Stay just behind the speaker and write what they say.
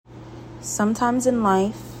Sometimes in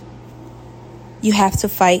life, you have to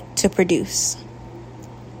fight to produce.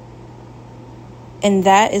 And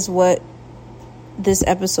that is what this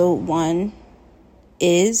episode 1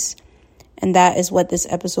 is. And that is what this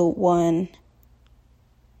episode 1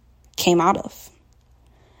 came out of.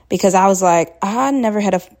 Because I was like, I never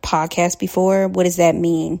had a podcast before. What does that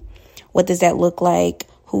mean? What does that look like?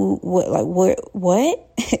 What?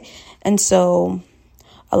 And so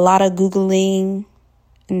a lot of Googling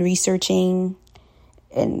and researching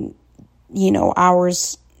and,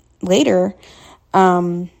 hours later,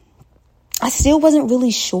 I still wasn't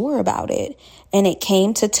really sure about it. And it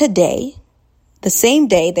came to today, the same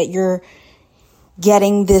day that you're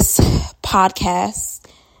getting this podcast.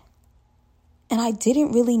 And I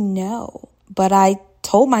didn't really know, but I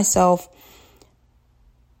told myself,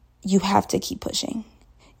 you have to keep pushing.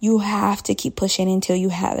 You have to keep pushing until you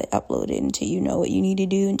have it uploaded, until you know what you need to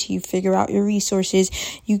do, until you figure out your resources.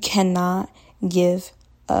 You cannot give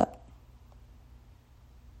up.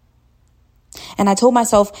 And I told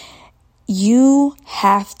myself, you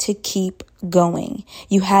have to keep going.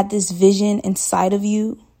 You have this vision inside of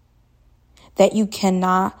you that you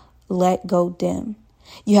cannot let go dim.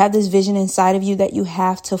 You have this vision inside of you that you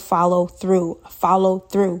have to follow through.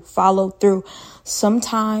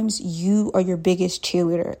 Sometimes you are your biggest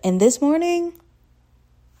cheerleader. And this morning,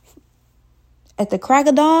 at the crack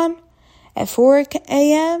of dawn, at 4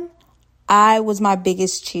 a.m., I was my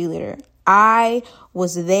biggest cheerleader. I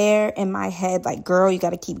was there in my head like, girl, you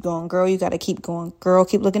got to keep going. Girl, you got to keep going. Girl,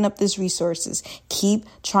 keep looking up these resources. Keep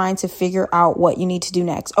trying to figure out what you need to do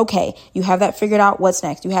next. Okay, you have that figured out. What's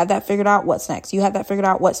next? You have that figured out. What's next? You have that figured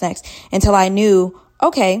out. What's next? Until I knew,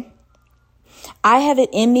 okay, I have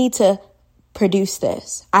it in me to produce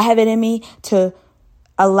this. I have it in me to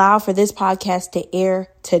allow for this podcast to air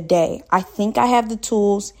today. I think I have the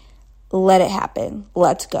tools. Let it happen.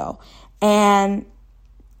 Let's go. And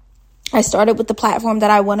I started with the platform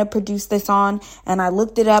that I want to produce this on, and I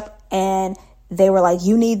looked it up, and they were like,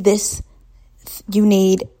 you need this, you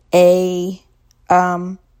need this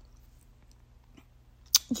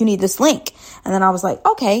link. And then I was like,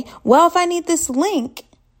 okay, well, if I need this link,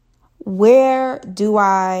 where do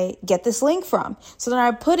I get this link from? So then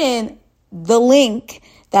I put in the link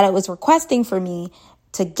that it was requesting for me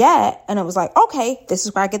to get. And it was like, okay, this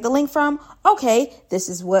is where I get the link from. Okay, this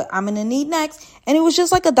is what I'm going to need next. And it was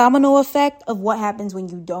just like a domino effect of what happens when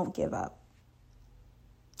you don't give up.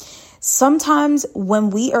 Sometimes when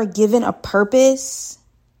we are given a purpose,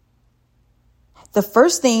 the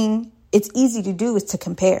first thing it's easy to do is to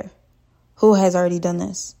compare. Who has already done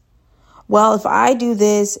this? Well, if I do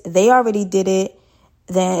this, they already did it,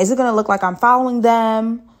 then is it going to look like I'm following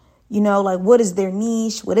them? What is their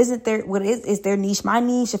niche? What is their niche my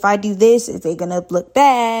niche? If I do this, is it going to look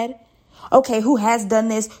bad? Okay, who has done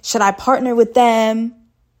this? Should I partner with them?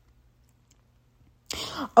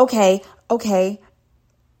 Okay.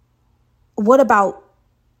 What about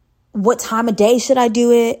what time of day should I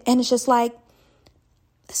do it? And it's just like,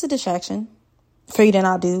 it's a distraction for you to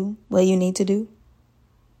not do what you need to do.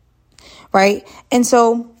 Right? And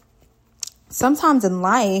so sometimes in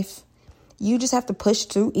life, you just have to push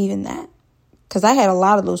through even that. Because I had a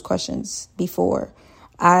lot of those questions before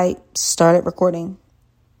I started recording.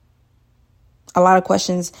 A lot of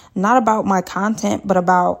questions, not about my content, but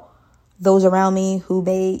about those around me who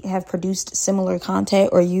may have produced similar content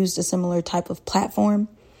or used a similar type of platform.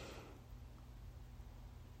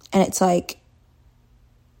 And it's like,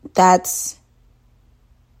 that's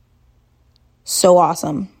so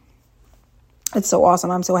awesome. It's so awesome.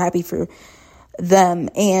 I'm so happy for them.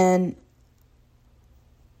 And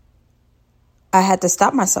I had to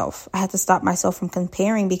stop myself. I had to stop myself from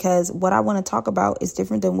comparing, because what I want to talk about is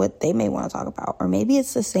different than what they may want to talk about. Or maybe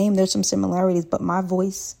it's the same. There's some similarities, but my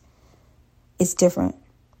voice is different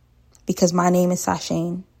because my name is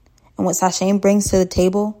Sashane. And what Sashane brings to the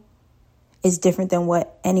table is different than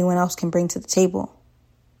what anyone else can bring to the table,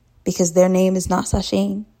 because their name is not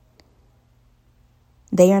Sashane.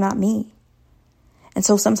 They are not me. And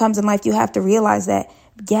so sometimes in life, you have to realize that,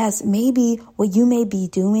 yes, maybe what you may be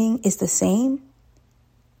doing is the same,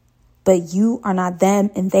 but you are not them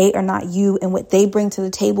and they are not you. And what they bring to the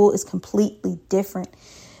table is completely different.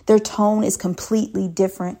 Their tone is completely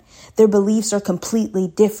different. Their beliefs are completely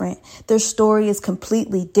different. Their story is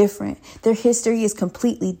completely different. Their history is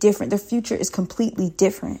completely different. Their future is completely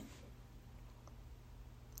different.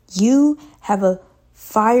 You have a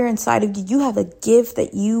fire inside of you. You have a gift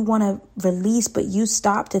that you want to release, but you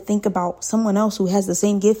stop to think about someone else who has the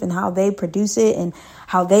same gift and how they produce it and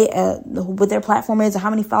how they, what their platform is and how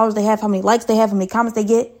many followers they have, how many likes they have, how many comments they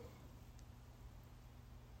get.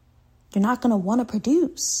 You're not going to want to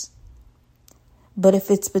produce. But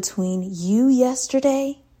if it's between you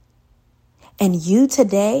yesterday and you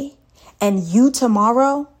today and you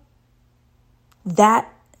tomorrow,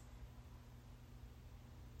 that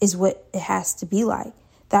is what it has to be like.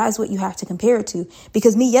 That is what you have to compare it to.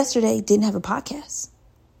 Because me yesterday didn't have a podcast.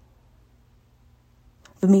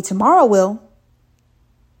 But me tomorrow will.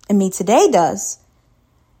 And me today does.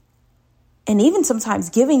 And even sometimes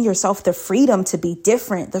giving yourself the freedom to be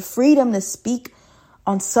different, the freedom to speak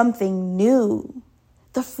on something new,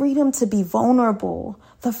 the freedom to be vulnerable,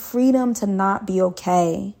 the freedom to not be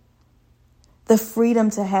okay, the freedom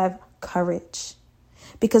to have courage.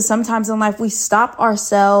 Because sometimes in life we stop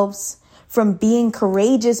ourselves from being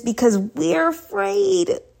courageous because we're afraid.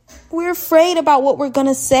 We're afraid about what we're going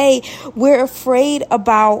to say. We're afraid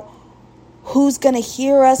about who's going to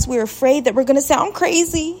hear us. We're afraid that we're going to sound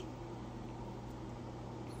crazy.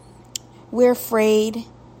 We're afraid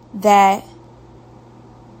that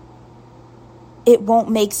it won't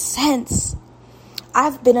make sense.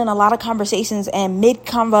 I've been in a lot of conversations and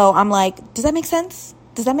mid-convo, I'm like, does that make sense?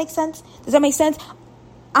 Does that make sense? Does that make sense?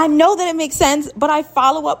 I know that it makes sense, but I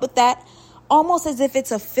follow up with that almost as if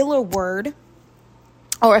it's a filler word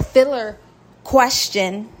or a filler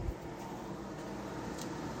question.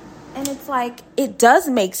 And it's like, it does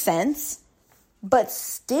make sense, but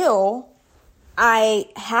still I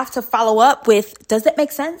have to follow up with, does that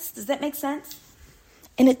make sense? Does that make sense?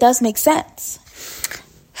 And it does make sense.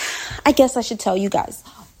 I guess I should tell you guys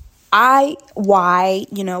why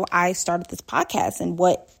I started this podcast and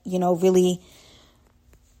what, really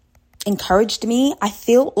encouraged me. I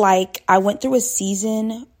feel like I went through a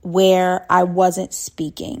season where I wasn't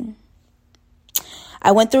speaking.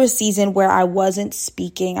 I went through a season where I wasn't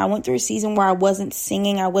speaking. I went through a season where I wasn't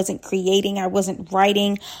singing. I wasn't creating. I wasn't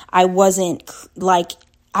writing. I was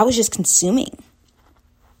just consuming.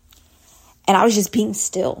 And I was just being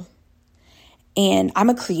still. And I'm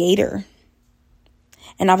a creator.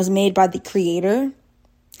 And I was made by the Creator.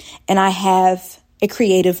 And I have a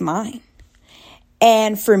creative mind.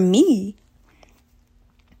 And for me,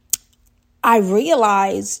 I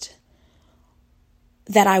realized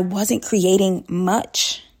that I wasn't creating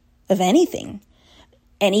much of anything.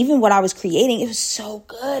 And even what I was creating, it was so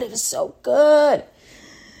good. It was so good.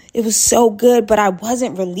 It was so good, but I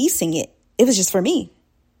wasn't releasing it. It was just for me.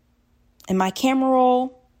 In my camera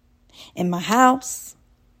roll, in my house,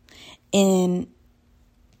 in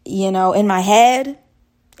my head,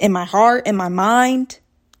 in my heart, in my mind.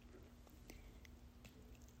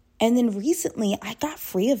 And then recently I got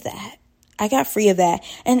free of that.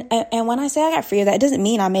 And when I say I got free of that, it doesn't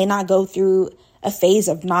mean I may not go through a phase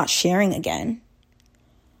of not sharing again.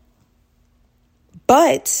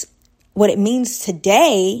 But what it means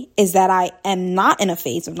today is that I am not in a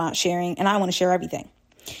phase of not sharing and I want to share everything.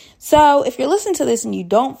 So if you're listening to this and you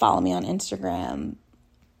don't follow me on Instagram,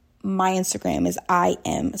 my Instagram is I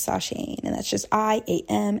am Sashane, and that's just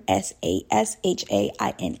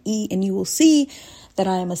IAMSASHAINE, and you will see that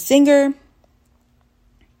I am a singer.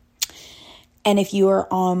 And if you are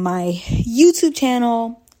on my YouTube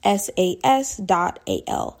channel,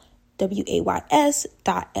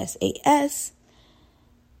 sas.always.sas,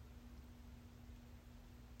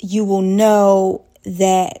 you will know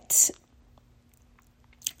that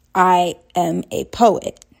I am a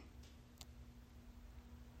poet.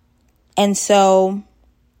 And so,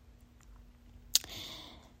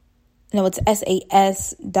 no, it's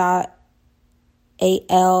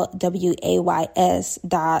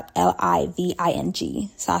sas.always.living.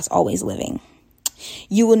 Sas always living.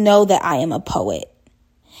 You will know that I am a poet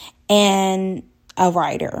and a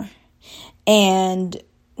writer and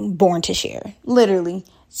born to share, literally.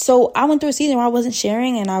 So I went through a season where I wasn't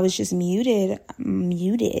sharing and I was just muted.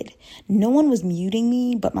 No one was muting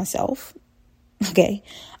me but myself. Okay.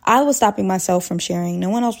 I was stopping myself from sharing. No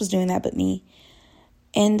one else was doing that but me.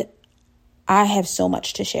 And I have so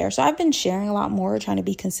much to share. So I've been sharing a lot more, trying to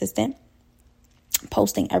be consistent,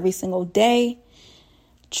 posting every single day,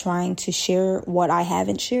 trying to share what I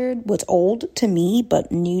haven't shared, what's old to me,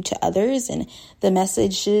 but new to others. And the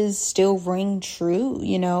messages still ring true,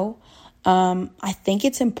 I think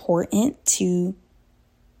it's important to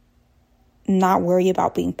not worry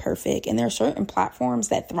about being perfect. And there are certain platforms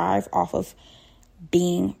that thrive off of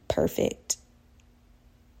being perfect.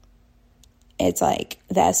 It's like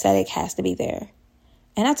the aesthetic has to be there.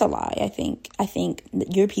 And that's a lie, I think. I think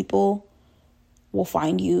that your people will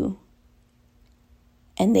find you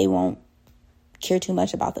and they won't care too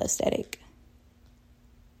much about the aesthetic.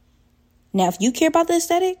 Now, if you care about the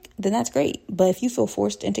aesthetic, then that's great. But if you feel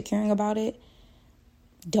forced into caring about it,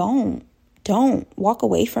 don't walk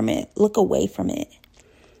away from it. Look away from it.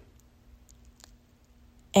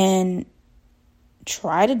 And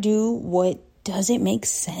try to do what doesn't make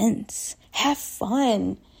sense. Have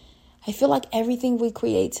fun. I feel like everything we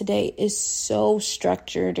create today is so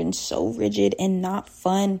structured and so rigid and not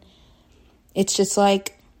fun. It's just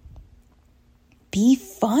like, be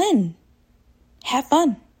fun. Have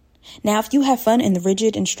fun. Now, if you have fun in the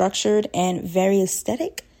rigid and structured and very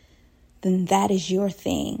aesthetic, then that is your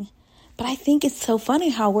thing. But I think it's so funny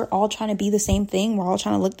how we're all trying to be the same thing. We're all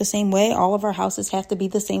trying to look the same way. All of our houses have to be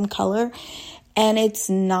the same color. And it's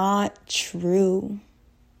not true.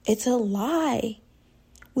 It's a lie.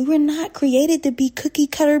 We were not created to be cookie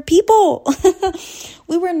cutter people.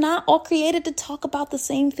 We were not all created to talk about the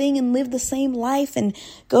same thing and live the same life and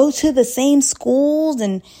go to the same schools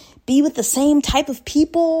and be with the same type of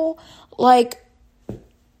people. Like,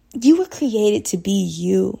 you were created to be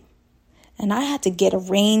you. And I had to get a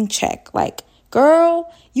rain check. Like,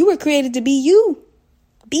 girl, you were created to be you.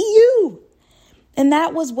 Be you. And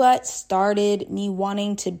that was what started me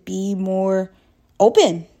wanting to be more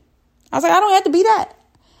open. I was like, I don't have to be that.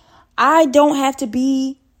 I don't have to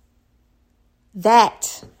be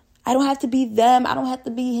that. I don't have to be them. I don't have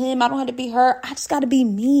to be him. I don't have to be her. I just got to be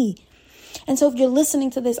me. And so if you're listening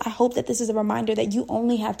to this, I hope that this is a reminder that you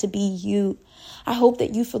only have to be you. I hope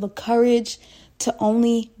that you feel the courage to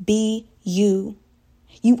only be you.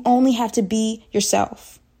 You only have to be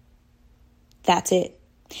yourself. That's it.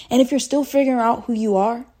 And if you're still figuring out who you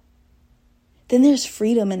are, then there's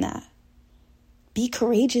freedom in that. Be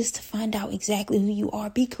courageous to find out exactly who you are.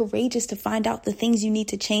 Be courageous to find out the things you need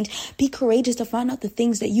to change. Be courageous to find out the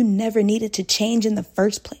things that you never needed to change in the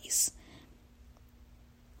first place.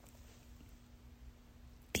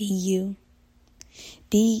 Be you.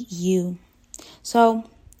 Be you. So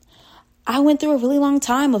I went through a really long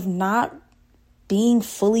time of not being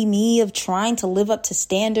fully me, of trying to live up to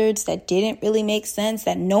standards that didn't really make sense,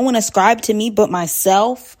 that no one ascribed to me but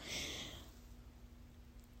myself.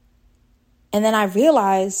 And then I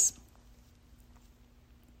realized,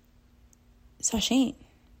 Sasheen,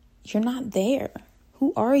 you're not there.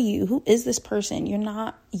 Who are you? Who is this person? You're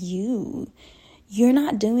not you. You're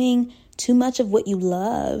not doing too much of what you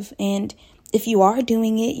love. And if you are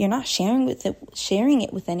doing it, you're not sharing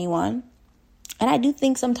it with anyone. And I do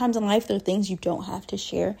think sometimes in life there are things you don't have to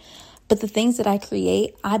share. But the things that I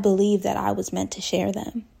create, I believe that I was meant to share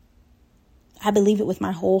them. I believe it with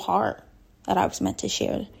my whole heart that I was meant to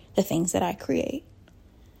share the things that I create.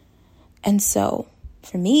 And so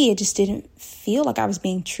for me, it just didn't feel like I was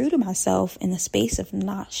being true to myself in the space of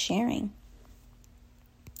not sharing.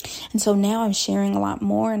 And so now I'm sharing a lot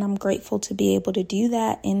more, and I'm grateful to be able to do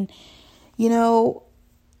that. And,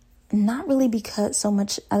 not really because so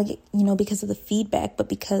much, because of the feedback, but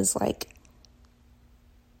because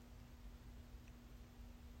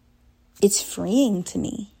it's freeing to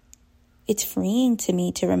me. It's freeing to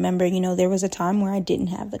me to remember, there was a time where I didn't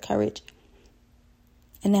have the courage.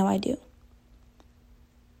 And now I do.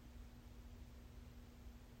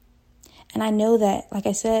 And I know that, like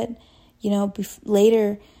I said,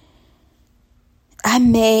 later I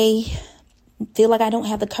may feel like I don't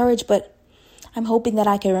have the courage, but I'm hoping that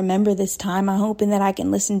I can remember this time. I'm hoping that I can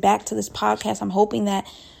listen back to this podcast. I'm hoping that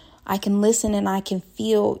I can listen and I can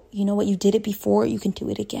feel, what, you did it before, you can do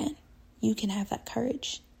it again. You can have that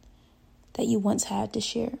courage that you once had to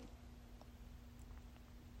share.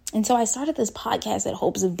 And so I started this podcast in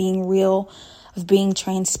hopes of being real, of being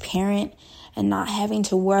transparent, and not having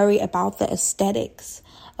to worry about the aesthetics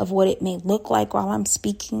of what it may look like while I'm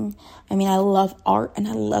speaking. I mean, I love art and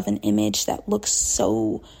I love an image that looks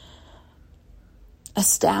so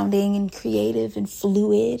astounding and creative and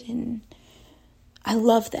fluid, and I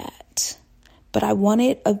love that. But I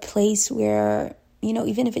wanted a place where,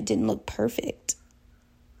 even if it didn't look perfect,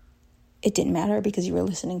 it didn't matter because you were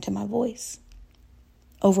listening to my voice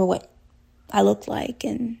over what I looked like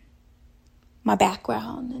and my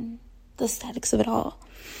background and the aesthetics of it all.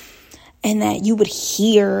 And that you would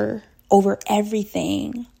hear over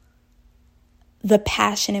everything the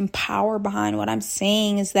passion and power behind what I'm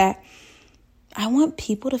saying is that I want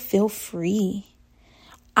people to feel free.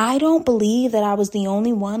 I don't believe that I was the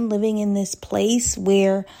only one living in this place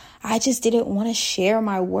where I just didn't want to share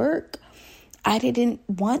my work. I didn't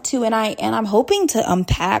want to, and I'm hoping to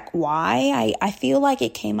unpack why. I feel like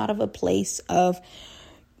it came out of a place of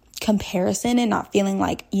comparison and not feeling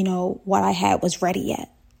like, what I had was ready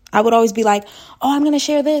yet. I would always be like, oh, I'm going to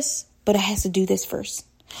share this, but it has to do this first.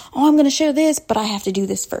 Oh, I'm going to share this, but I have to do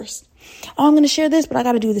this first. Oh, I'm going to share this, but I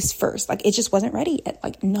got to do this first. It just wasn't ready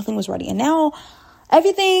yet. Nothing was ready. And now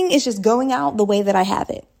everything is just going out the way that I have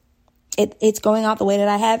it. It's going out the way that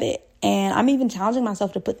I have it. And I'm even challenging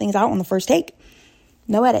myself to put things out on the first take.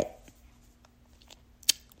 No edit.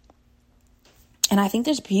 And I think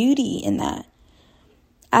there's beauty in that.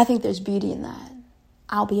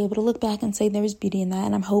 I'll be able to look back and say there was beauty in that.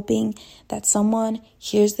 And I'm hoping that someone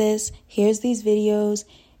hears these videos,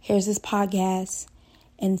 hears this podcast,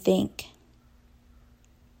 and think,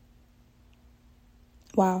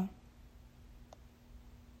 wow,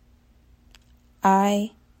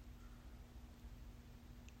 I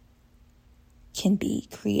can be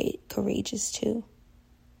courageous too.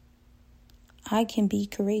 I can be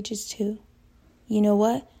courageous too. You know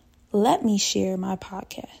what? Let me share my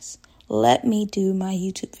podcast. Let me do my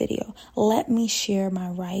YouTube video. Let me share my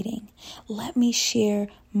writing. Let me share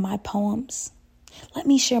my poems. Let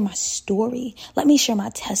me share my story. Let me share my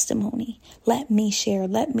testimony. Let me share.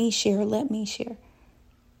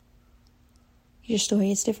 Your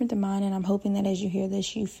story is different than mine, and I'm hoping that as you hear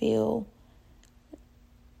this, you feel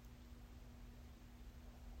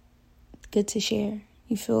good to share.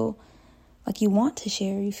 You feel like you want to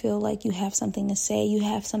share. You feel like you have something to say. You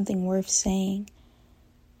have something worth saying.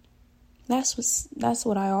 That's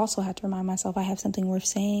what I also have to remind myself. I have something worth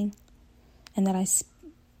saying, and that I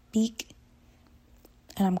speak,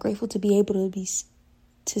 and I'm grateful to be able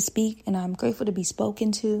to speak, and I'm grateful to be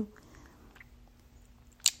spoken to,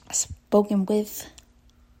 spoken with,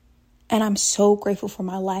 and I'm so grateful for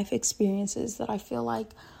my life experiences that I feel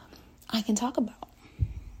like I can talk about.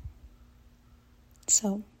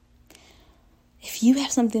 So, if you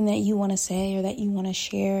have something that you want to say or that you want to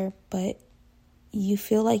share, but you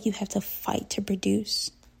feel like you have to fight to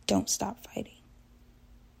produce, don't stop fighting.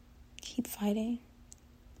 Keep fighting.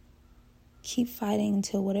 Keep fighting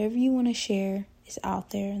until whatever you want to share is out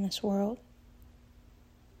there in this world.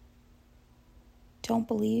 Don't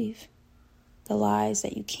believe the lies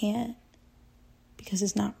that you can't because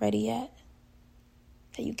it's not ready yet.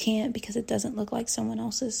 That you can't because it doesn't look like someone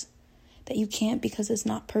else's. That you can't because it's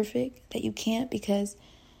not perfect. That you can't because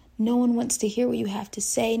no one wants to hear what you have to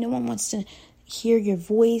say. No one wants to hear your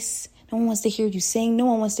voice. No one wants to hear you sing. No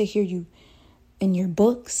one wants to hear you in your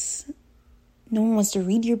books. No one wants to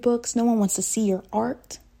read your books. No one wants to see your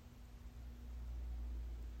art.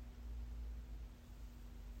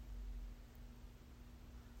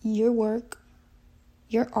 Your work,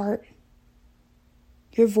 your art,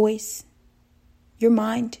 your voice, your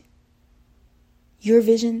mind, your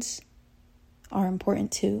visions are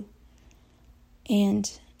important too.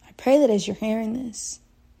 And I pray that as you're hearing this,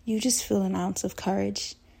 you just feel an ounce of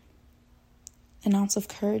courage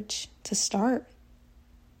to start,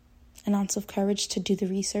 an ounce of courage to do the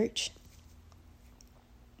research,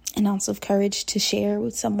 an ounce of courage to share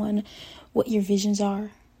with someone what your visions are.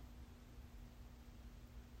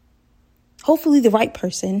 Hopefully the right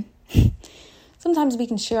person. Sometimes we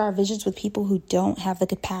can share our visions with people who don't have the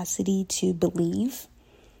capacity to believe.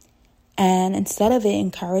 And instead of it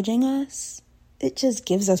encouraging us, it just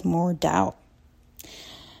gives us more doubt.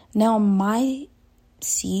 Now, my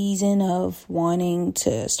season of wanting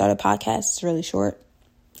to start a podcast is really short.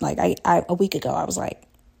 Like a week ago, I was like,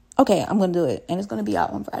 okay, I'm going to do it. And it's going to be out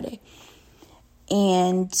on Friday.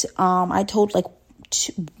 And I told like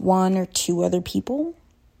one or two other people.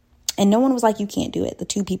 And no one was like, you can't do it. The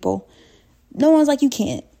two people, no one was like, you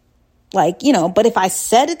can't. Like, you know, but if I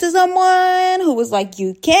said it to someone who was like,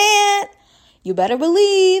 you can't, you better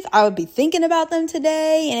believe I would be thinking about them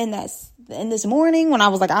today. And in this morning when I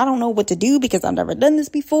was like, I don't know what to do because I've never done this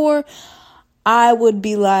before, I would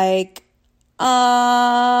be like,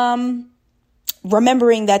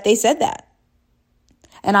 remembering that they said that.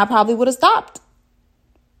 And I probably would have stopped.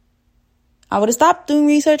 I would have stopped doing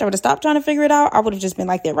research. I would have stopped trying to figure it out. I would have just been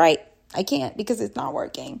like, they're right. I can't because it's not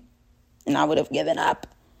working. And I would have given up.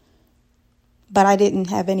 But I didn't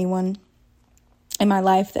have anyone in my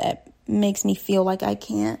life that makes me feel like I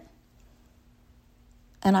can't.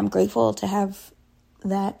 And I'm grateful to have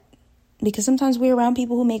that, because sometimes we're around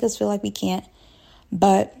people who make us feel like we can't.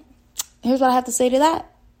 But here's what I have to say to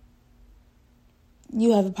that.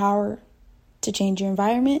 You have the power to change your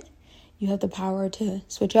environment. You have the power to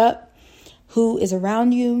switch up who is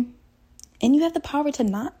around you. And you have the power to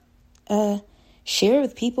not share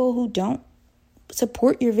with people who don't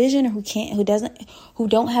support your vision, or who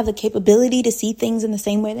don't have the capability to see things in the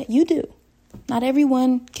same way that you do. Not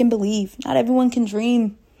everyone can believe. Not everyone can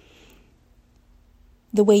dream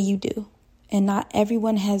the way you do. And not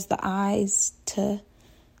everyone has the eyes to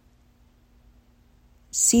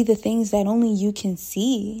see the things that only you can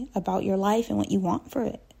see about your life and what you want for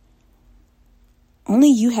it. Only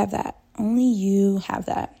you have that. Only you have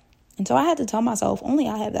that. And so I had to tell myself, only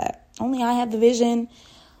I have that. Only I have the vision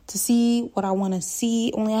to see what I want to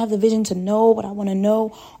see. Only I have the vision to know what I want to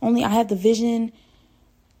know. Only I have the vision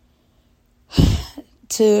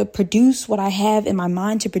to produce what I have in my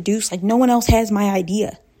mind to produce. Like, no one else has my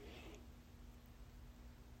idea.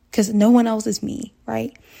 Because no one else is me,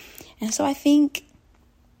 right? And so I think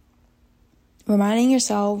reminding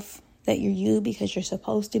yourself that you're you because you're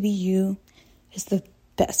supposed to be you is the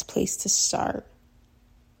best place to start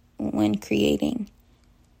when creating.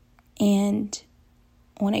 And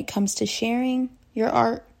when it comes to sharing your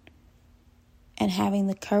art and having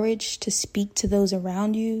the courage to speak to those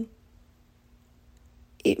around you,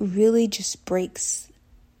 it really just breaks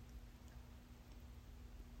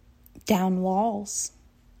down walls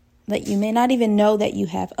that you may not even know that you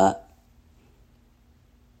have up.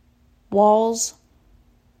 Walls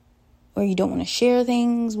where you don't want to share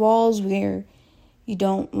things, walls where you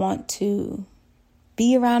don't want to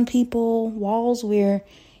be around people, walls where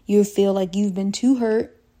you feel like you've been too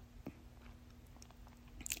hurt.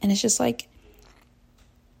 And it's just like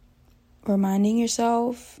reminding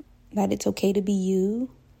yourself that it's okay to be you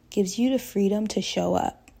gives you the freedom to show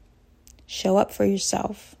up. Show up for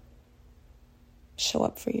yourself. Show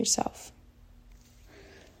up for yourself.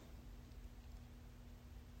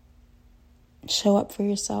 Show up for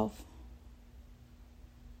yourself.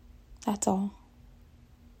 That's all.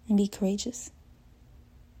 And be courageous.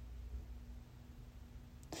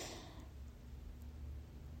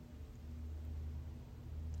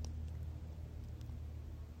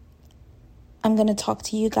 I'm going to talk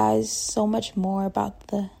to you guys so much more about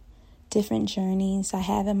the different journeys I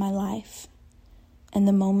have in my life and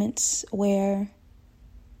the moments where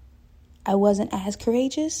I wasn't as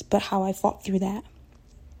courageous, but how I fought through that.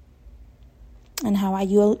 And how I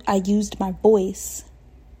used my voice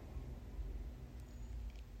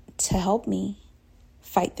to help me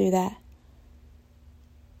fight through that.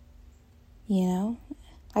 You know?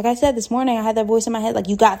 Like I said this morning, I had that voice in my head like,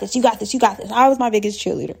 you got this, you got this, you got this. I was my biggest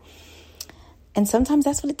cheerleader. And sometimes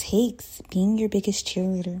that's what it takes, being your biggest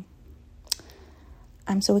cheerleader.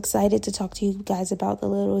 I'm so excited to talk to you guys about the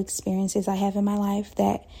little experiences I have in my life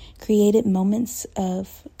that created moments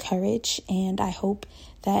of courage. And I hope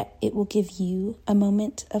that it will give you a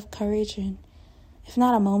moment of courage. And if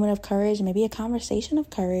not a moment of courage, maybe a conversation of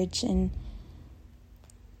courage. And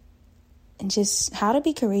just how to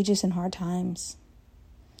be courageous in hard times.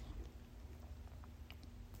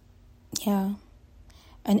 Yeah.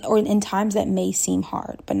 Or in times that may seem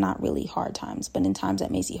hard, but not really hard times. But in times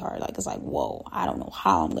that may seem hard, like it's like, whoa, I don't know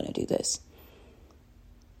how I'm going to do this.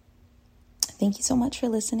 Thank you so much for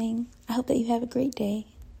listening. I hope that you have a great day.